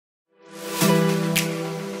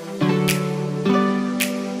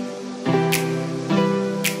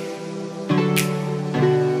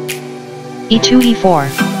e2 e4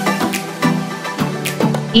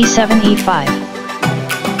 e7 e5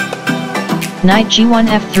 knight g1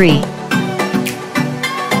 f3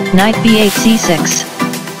 knight b8 c6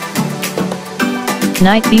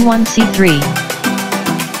 knight b1 c3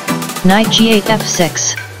 knight g8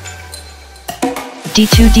 f6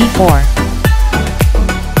 d2 d4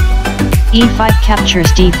 e5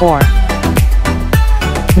 captures d4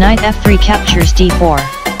 knight f3 captures d4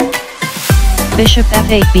 bishop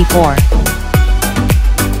f8 b4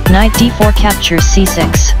 knight d4 captures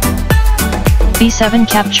c6 b7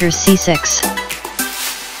 captures c6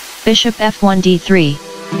 bishop f1 d3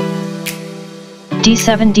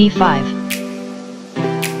 d7 d5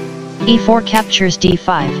 e4 captures d5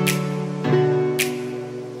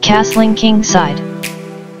 castling king side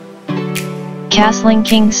castling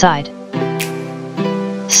king side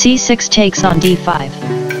c6 takes on d5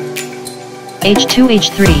 h2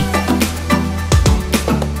 h3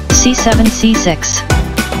 c7 c6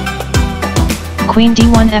 queen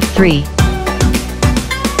d1 f3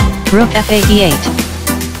 rook f8 e8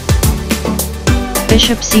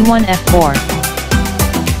 bishop c1 f4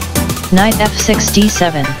 knight f6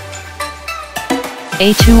 d7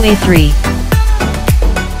 a2 a3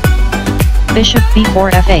 bishop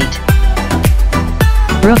b4 f8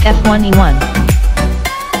 rook f1 e1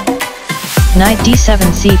 knight d7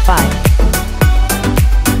 c5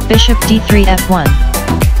 bishop d3 f1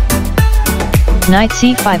 knight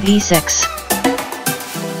c5 e6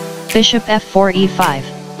 bishop f4 e5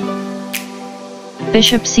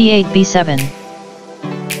 bishop c8 b7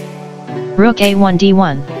 rook a1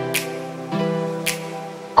 d1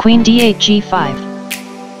 queen d8 g5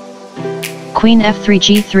 queen f3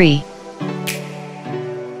 g3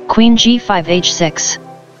 queen g5 h6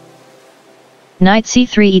 knight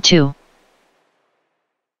c3 e2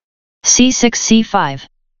 c6 c5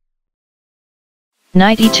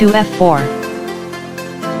 knight e2 f4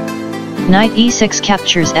 knight e6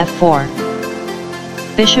 captures f4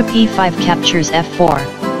 bishop e5 captures f4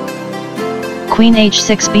 queen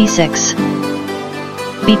h6 b6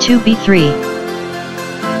 b2 b3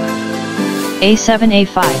 a7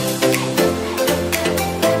 a5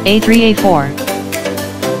 a3 a4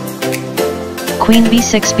 queen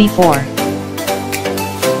b6 b4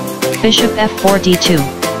 bishop f4 d2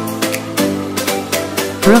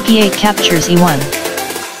 rook e8 captures e1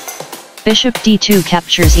 bishop d2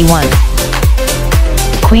 captures e1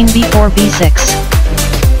 queen b4 b6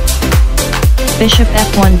 bishop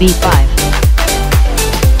f1 b5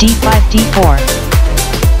 d5 d4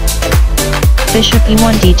 bishop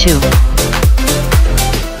e1 d2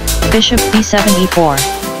 bishop b7 e4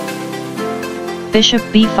 bishop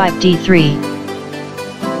b5 d3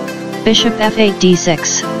 bishop f8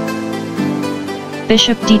 d6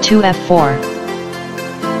 bishop d2 f4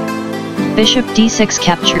 bishop d6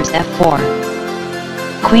 captures f4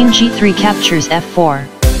 queen g3 captures f4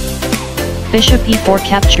 bishop e4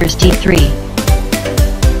 captures d3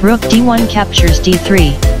 rook d1 captures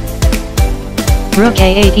d3 rook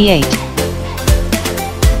a8 e8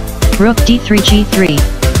 rook d3 g3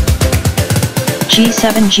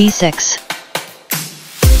 g7 g6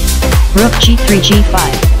 rook g3 g5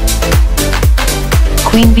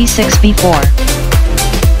 queen b6 b4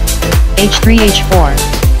 h3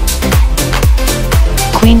 h4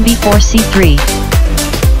 queen b4 c3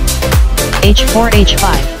 h4 h5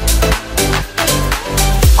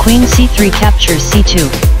 queen c3 captures c2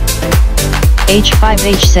 h5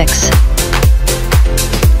 h6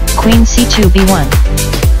 queen c2 b1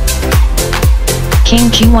 king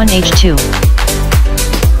g1 h2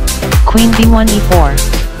 queen b1 e4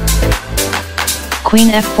 queen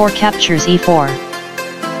f4 captures e4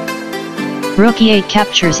 rook e8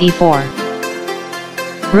 captures e4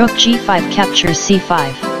 rook g5 captures c5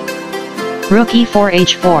 rook e4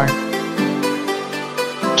 h4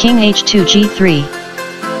 king h2 g3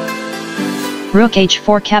 rook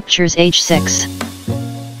h4 captures h6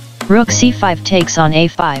 rook c5 takes on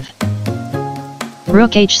a5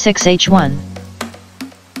 rook h6 h1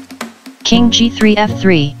 king g3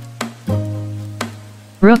 f3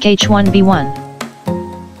 rook h1 b1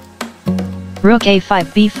 rook a5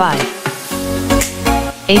 b5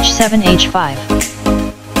 h7 h5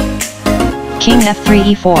 king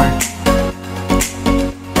f3 e4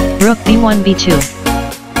 rook b1 b2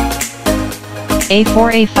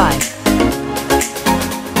 a4 a5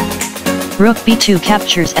 rook b2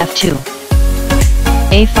 captures f2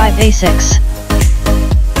 a5 a6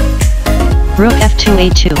 rook f2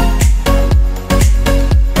 a2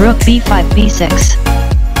 rook b5 b6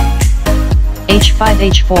 h5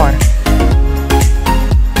 h4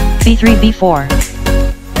 b3 b4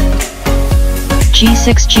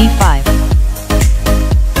 g6 g5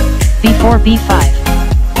 b4 b5,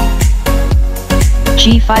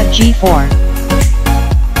 g5 g4,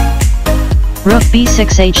 rook b6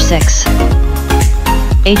 h6,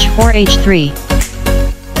 h4 h3,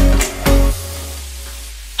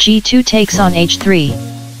 g2 takes on h3,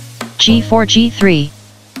 g4 g3,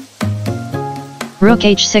 rook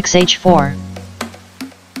h6 h4,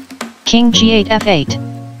 king g8 f8,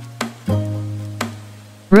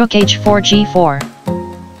 rook h4 g4,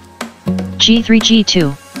 g3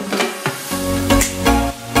 g2,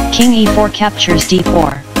 king e4 captures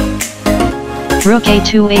d4, rook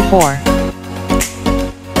a2 a4,